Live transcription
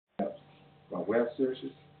my web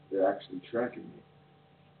searches, they're actually tracking me.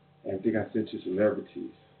 And I think I sent to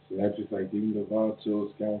celebrities. Celebrities like Demi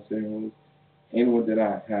Lovato, Scott Singles, anyone that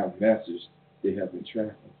I have messaged, they have been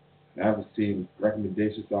tracking. And I've seen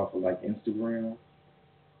recommendations off of like Instagram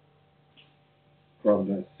from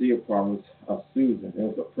the sea apartments of Susan. There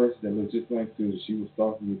was a person that looked just like Susan. She was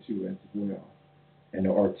stalking me too as well. And the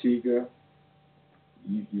Ortega,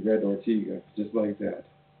 you read Ortega, just like that.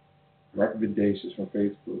 Recommendations from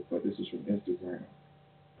Facebook, but this is from Instagram.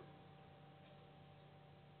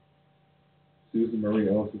 Susan Marie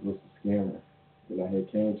also was the scammer that I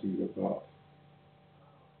had came to you about.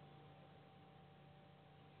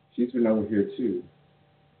 She's been over here too.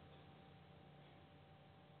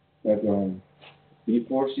 But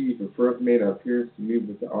before she even first made her appearance to me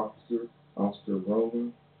with the officer, Officer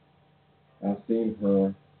Rowland, I've seen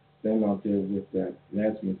her stand out there with that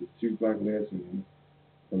lesbians, the two black lesbians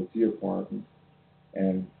from the apartment.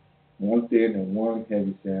 And one thin and one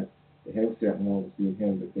heavyset. The heavyset one was being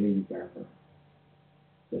handed the baby by her.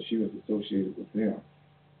 So she was associated with them.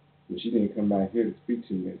 But she didn't come back here to speak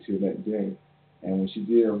to me until that day. And when she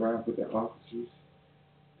did arrive with the officers,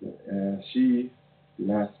 she did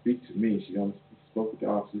not speak to me. She only spoke with the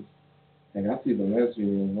officers. And I see the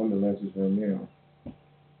lesbian, one of the lesbians right now,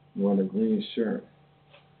 wearing a green shirt.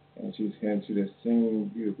 And she's heading to the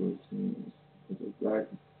same beautiful scene with a black.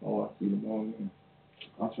 Oh, I see them all now.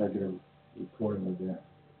 I'll try to get a recording of that.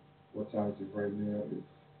 What time is it right now?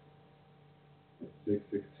 It's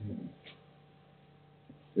 6:16.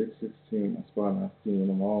 6:16. That's why I'm seeing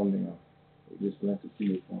them all now. They just left the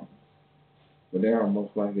sea farm. But they are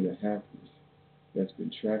most likely the hackers that's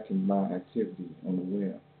been tracking my activity on the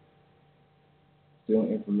web. Still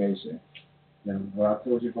information. Now, what I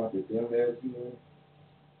told you about the dumb lesbian,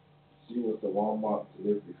 she was the Walmart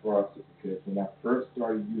delivery processor because when I first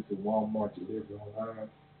started using Walmart delivery online,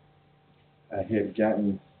 I had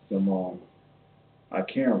gotten some a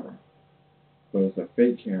camera, but it's a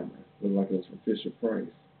fake camera. It looked like it was from Fisher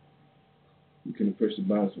Price. You couldn't push the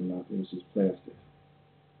buttons or nothing. It was just plastic.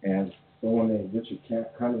 And someone named Richard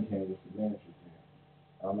Cunningham was the manager there.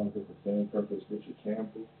 I don't know if it's the same person as Richard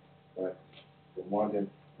Campbell, but the one that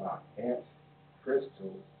my aunt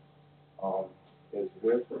Crystal is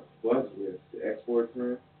with, or was with, the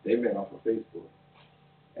ex-boyfriend, they met off of Facebook.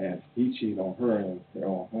 And he cheated on her in their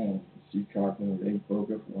own home. She caught him, they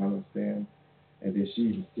broke up, from what I understand. And then she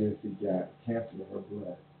even seriously got cancer in her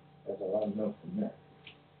blood. That's all I know from that.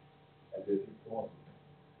 And this is awesome.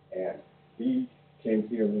 And he came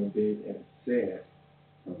here one day and said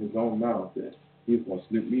from his own mouth that he was going to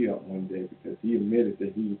slip me up one day because he admitted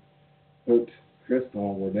that he hooked Crystal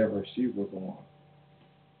on whatever she was on.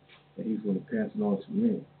 And he's going to pass it on to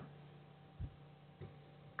me.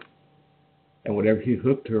 And whatever he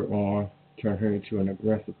hooked her on turned her into an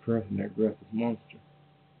aggressive person, an aggressive monster.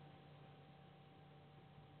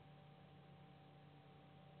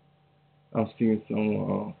 I'm seeing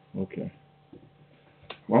some, okay.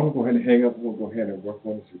 Well, I'm going to go ahead and hang up. We'll go ahead and work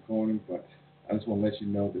on this recording, but I just want to let you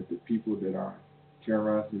know that the people that are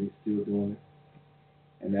terrorizing me still doing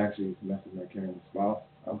it, and actually it's messing my camera spouse.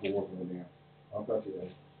 I'm going to work on them. I'll talk to you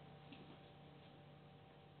later.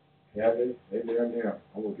 Yeah, they there now.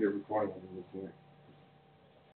 I'm going to get a recording on this way.